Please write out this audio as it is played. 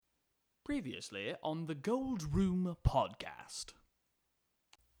Previously on the Gold Room podcast.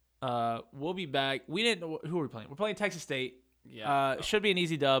 We'll be back. We didn't know who are we playing. We're playing Texas State. Yeah. Should be an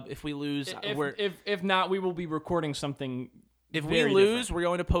easy dub. If we lose, If not, we will be recording something. If we very lose, different. we're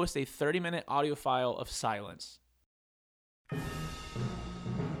going to post a 30-minute audio file of silence.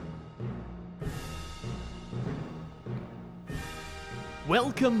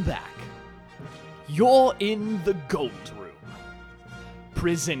 Welcome back. You're in the Gold Room.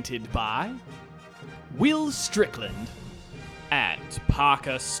 Presented by Will Strickland and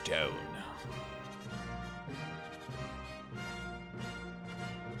Parker Stone.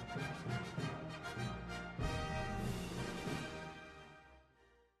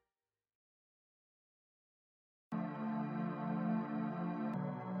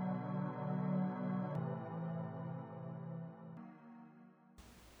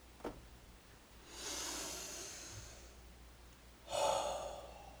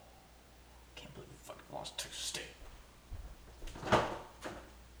 Can't believe we fucking lost Texas State.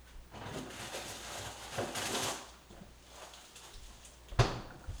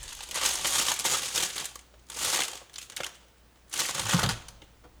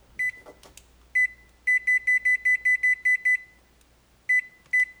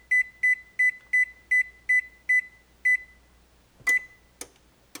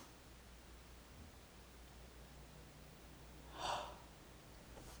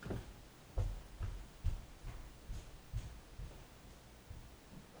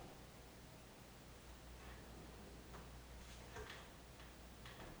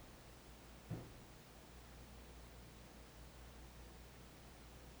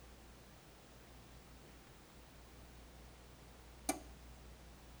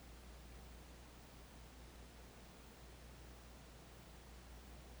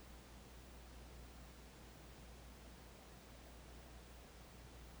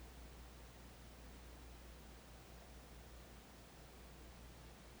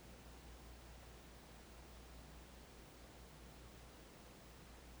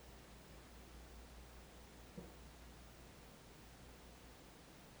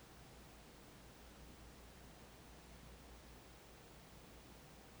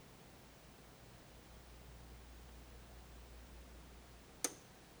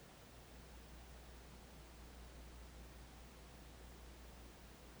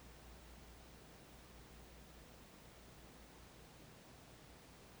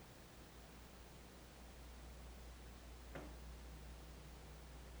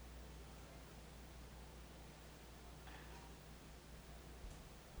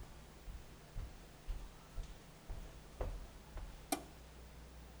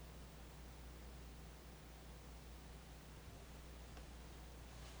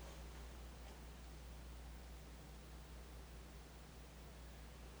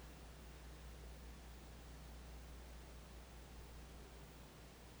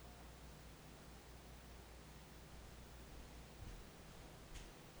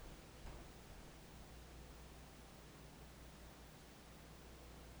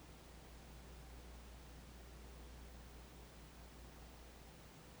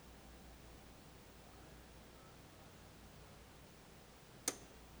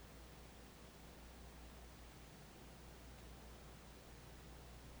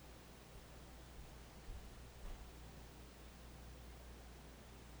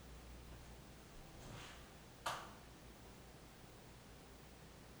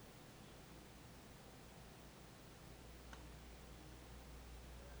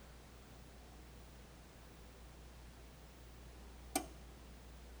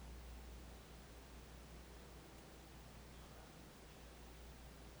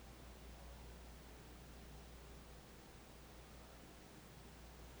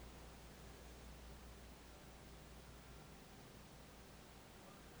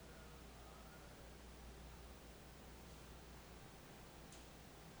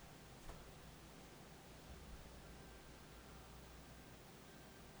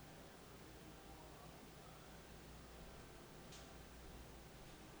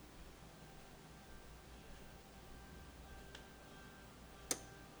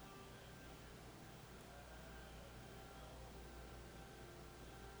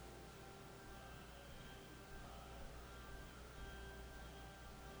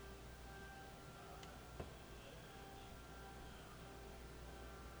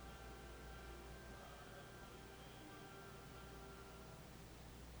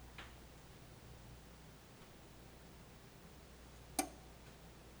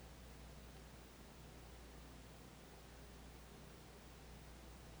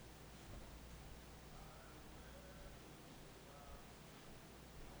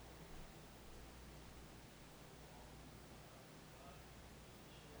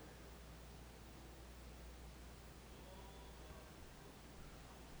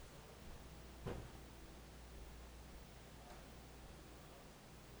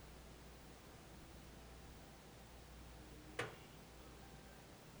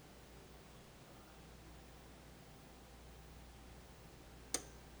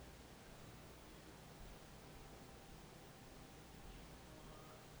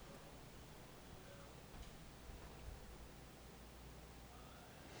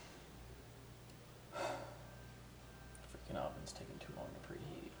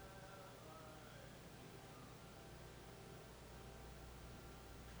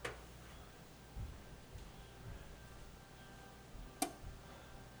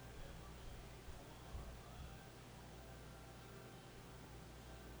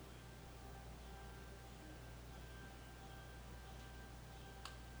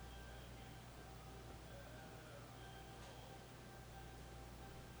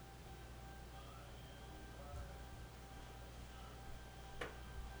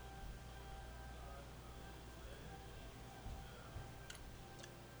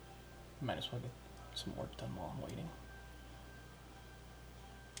 Might as well get some work done while I'm waiting.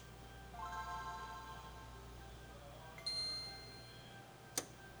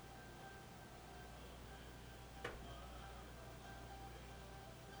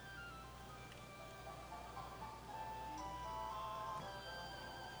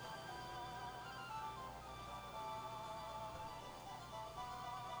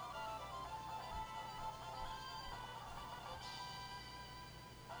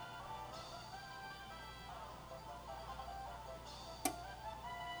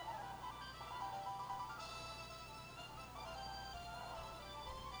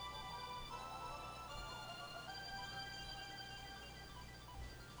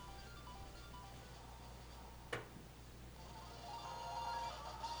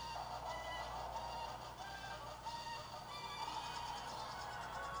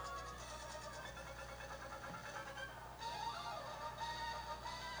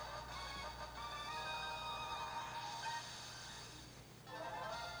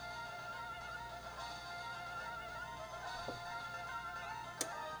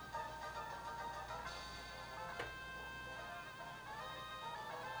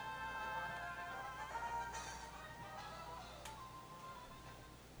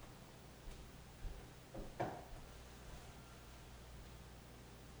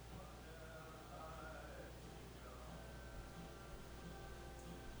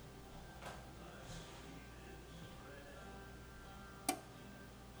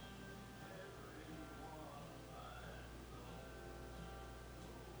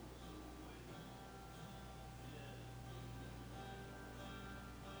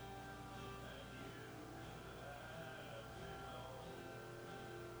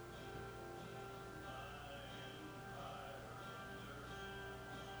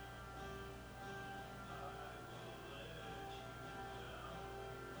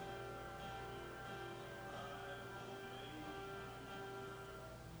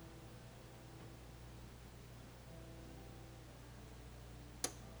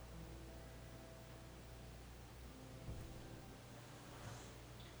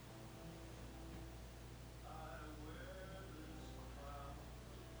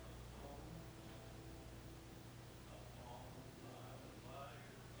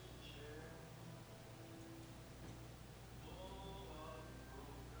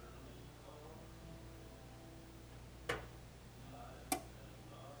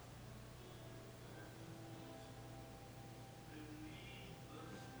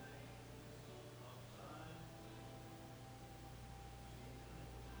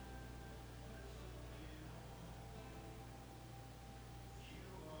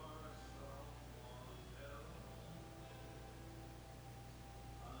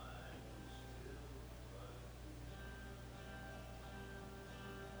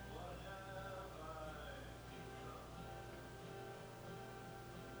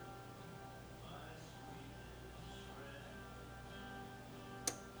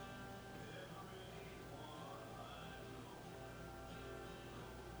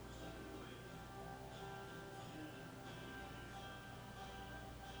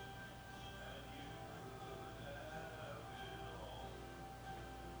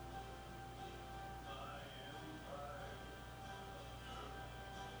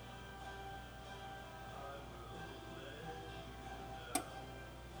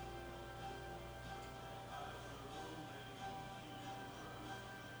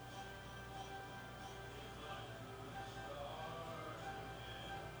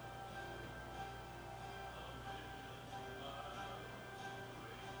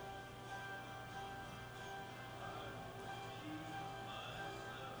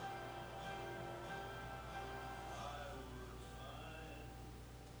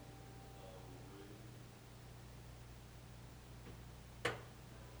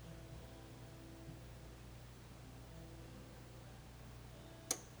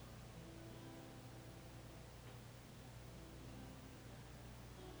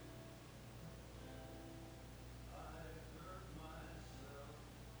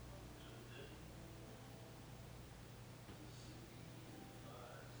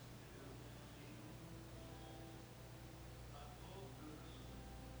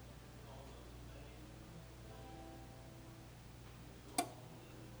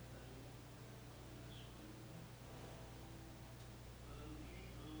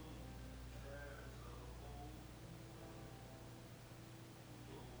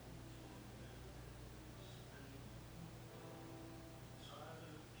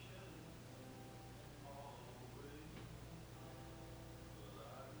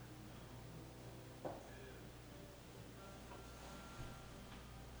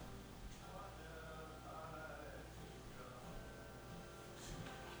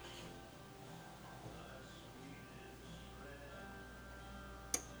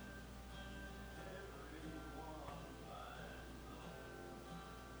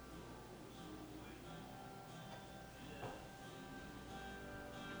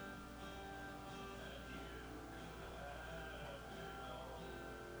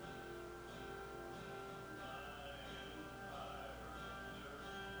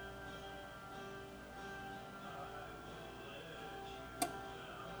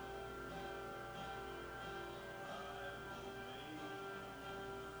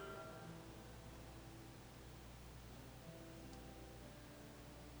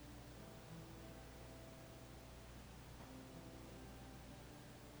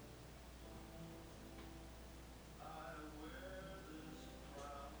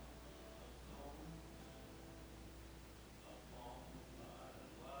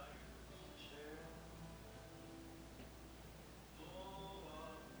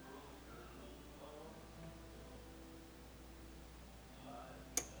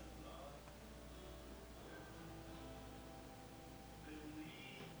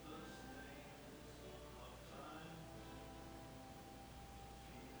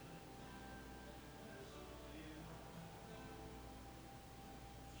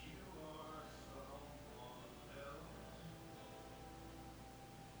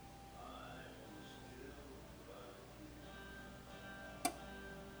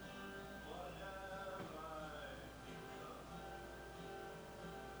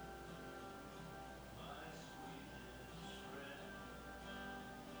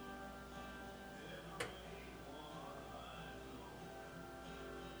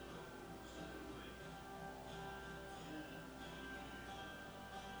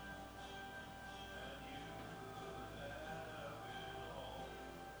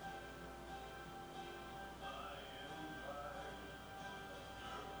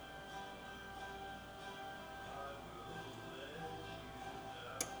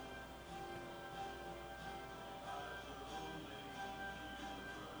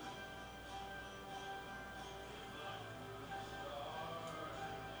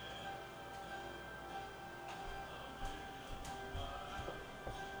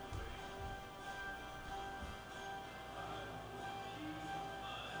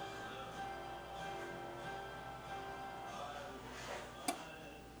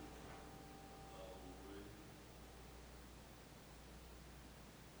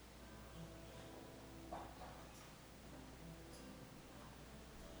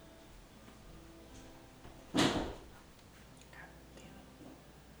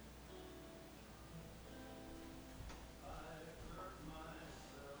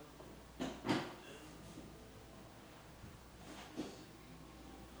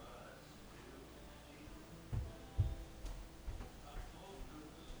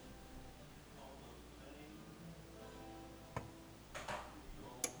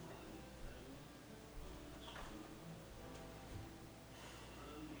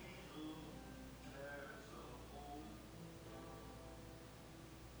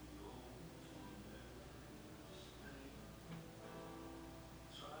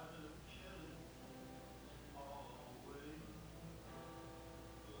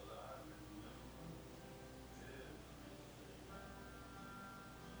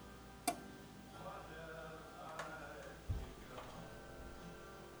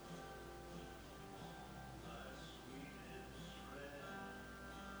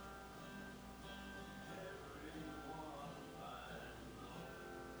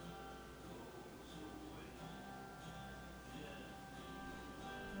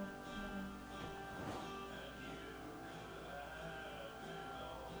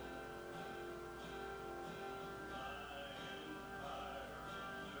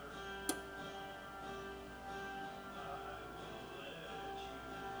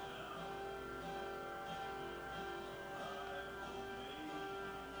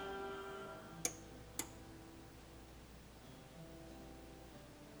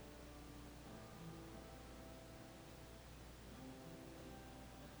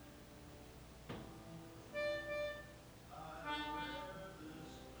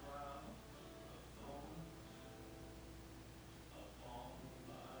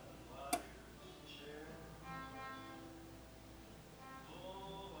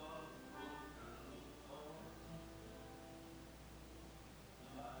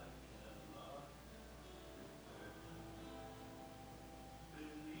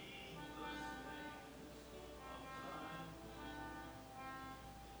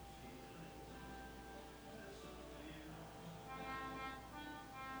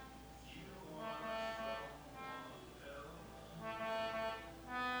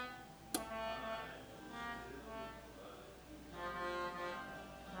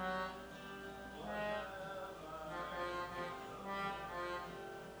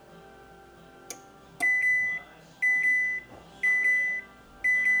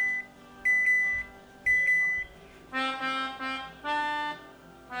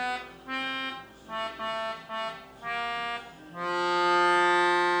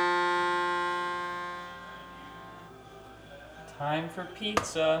 Time for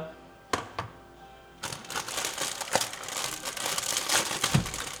pizza.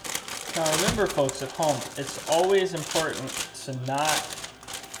 Now remember, folks at home, it's always important to not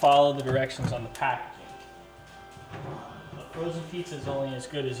follow the directions on the packaging. A frozen pizza is only as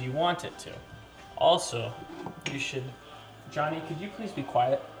good as you want it to. Also, you should... Johnny, could you please be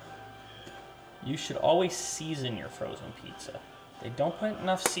quiet? You should always season your frozen pizza. They don't put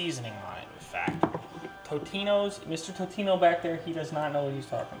enough seasoning on it, in fact. Totino's, Mr. Totino back there, he does not know what he's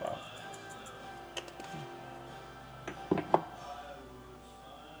talking about.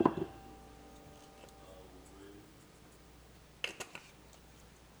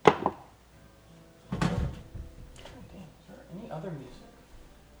 Damn, is there any other music?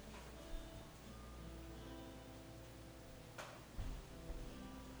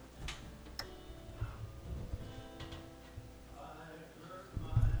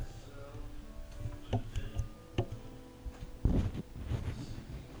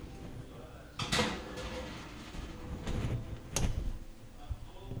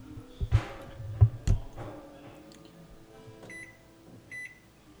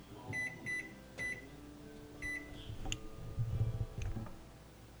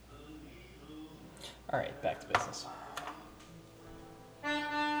 All right, back to business.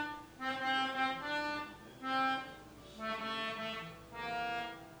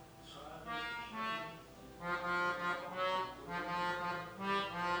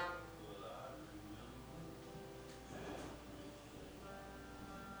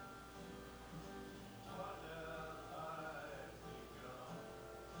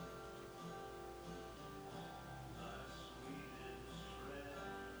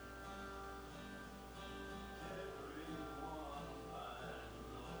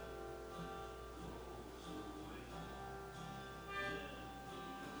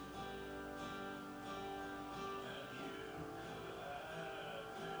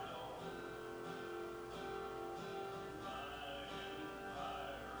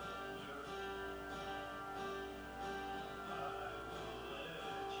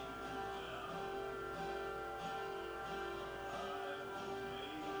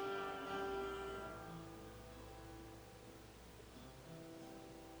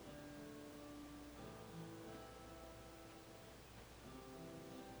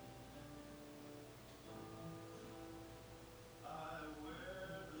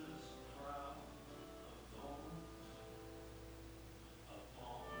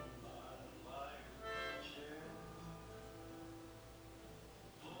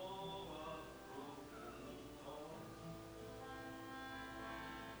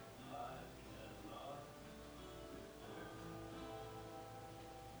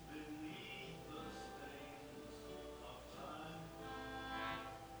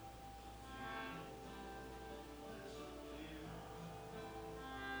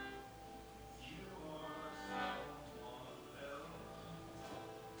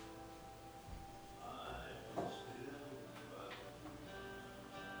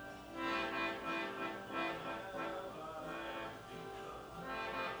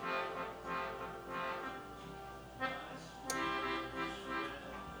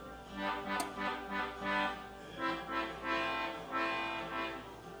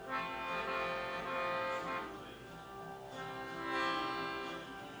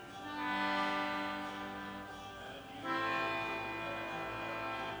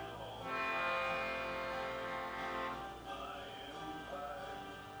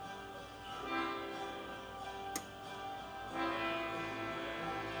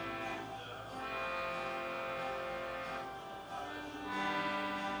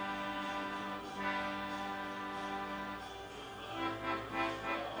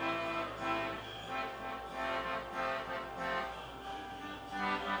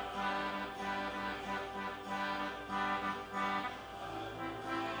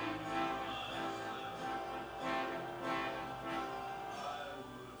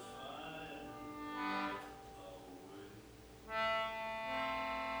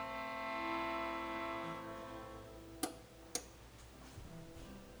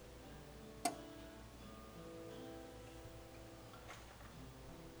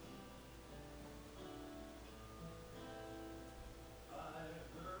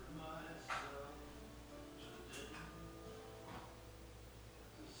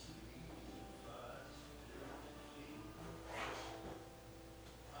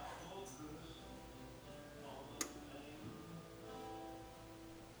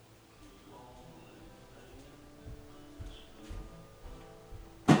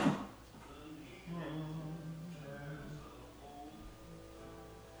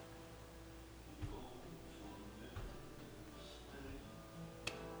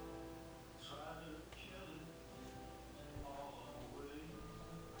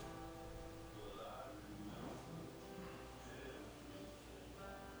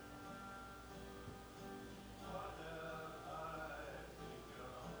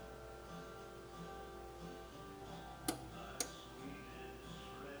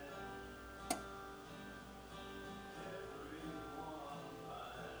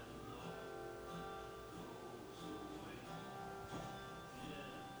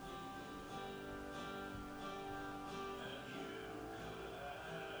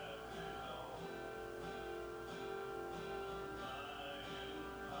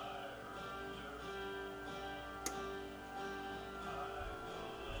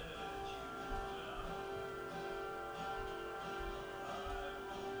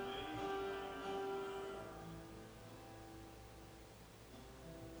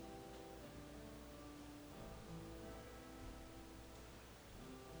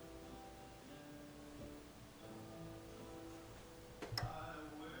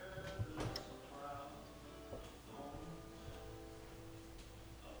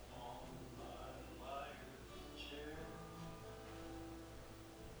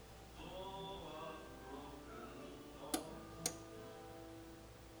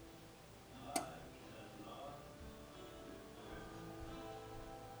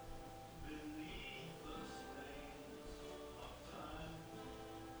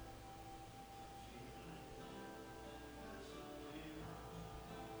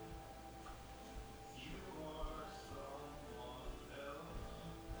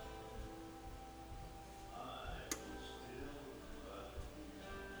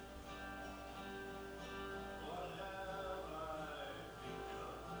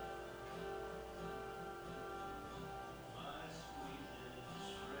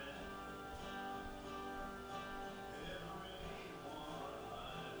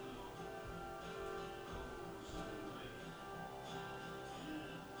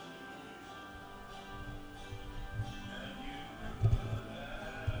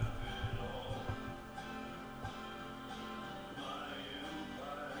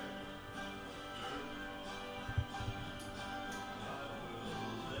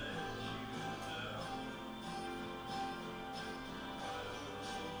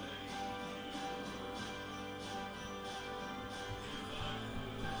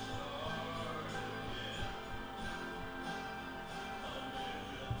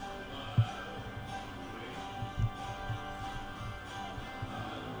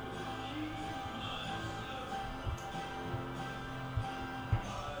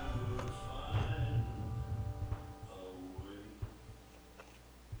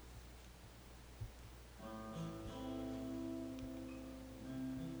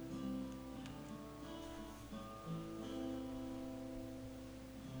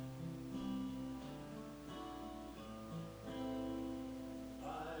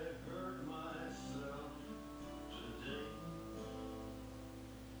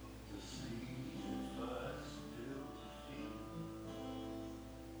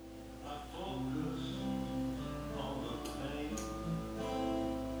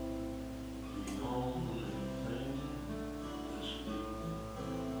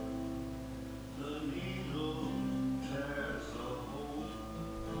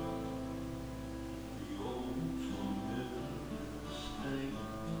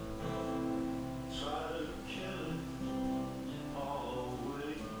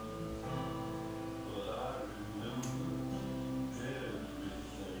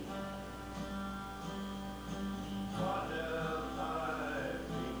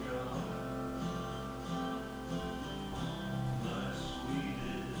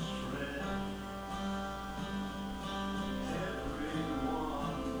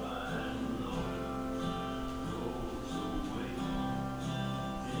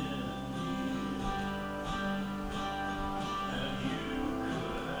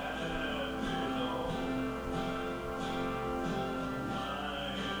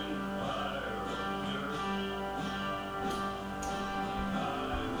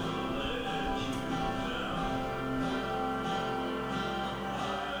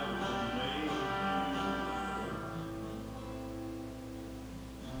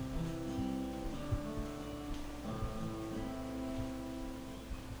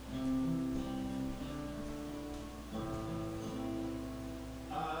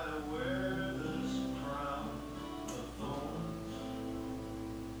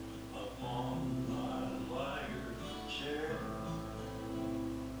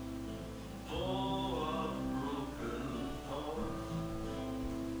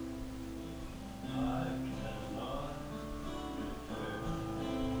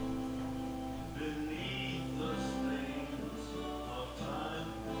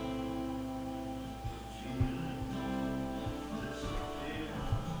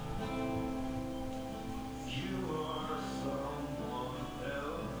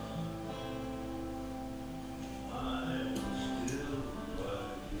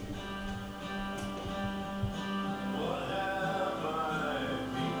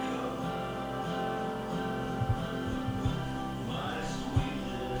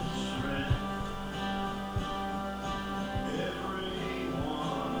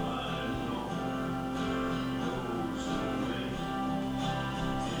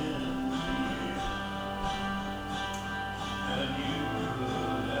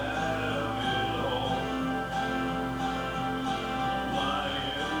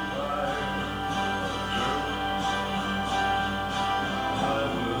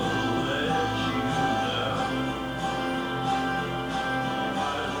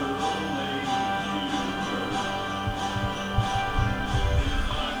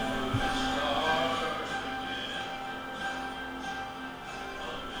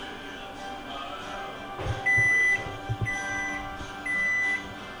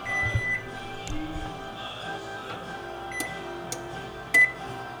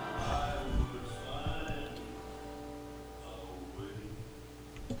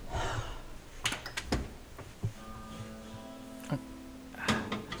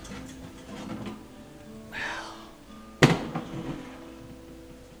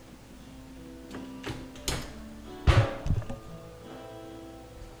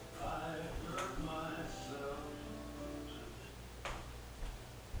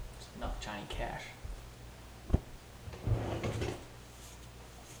 Johnny Cash.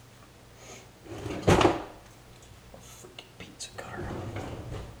 Freaking pizza cutter.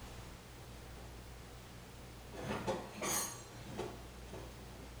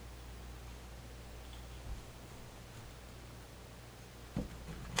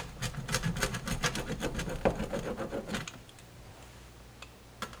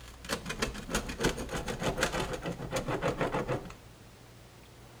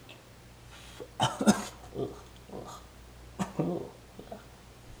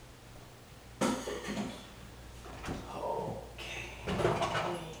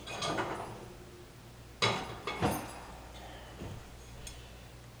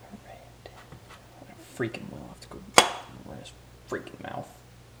 Freaking will have to go run his freaking mouth.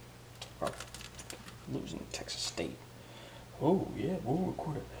 Or losing Texas State. Oh yeah, we'll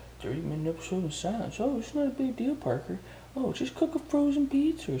record a 30-minute episode of silence. Oh, it's not a big deal, Parker. Oh, just cook a frozen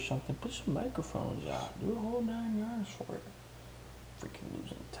pizza or something. Put some microphones out. Do a whole 9 yards for it. Freaking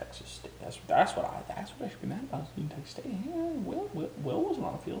losing Texas State. That's what I should be mad about. Losing Texas State. Yeah, Will wasn't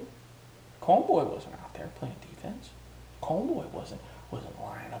on the field. Coneboy wasn't out there playing defense. Coneboy wasn't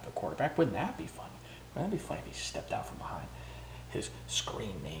lining up at quarterback. Wouldn't that be funny? Wouldn't that be funny if he stepped out from behind his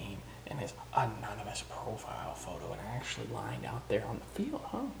screen name and his anonymous profile photo and actually lined out there on the field,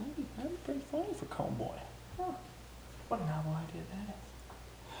 huh? That'd be pretty funny for Coneboy. Huh. What a novel idea that is.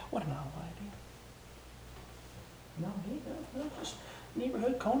 What a novel idea. No, just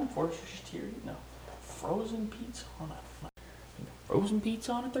neighborhood Conan Force just here, frozen pizza on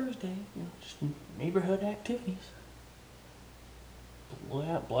a Thursday, just neighborhood activities.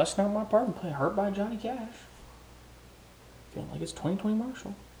 Blessing out my apartment, playing Hurt by Johnny Cash. Feeling like it's 2020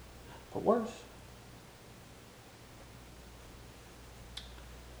 Marshall, but worse.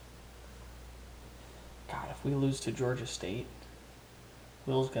 God, if we lose to Georgia State,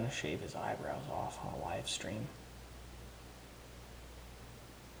 Will's gonna shave his eyebrows off on a live stream.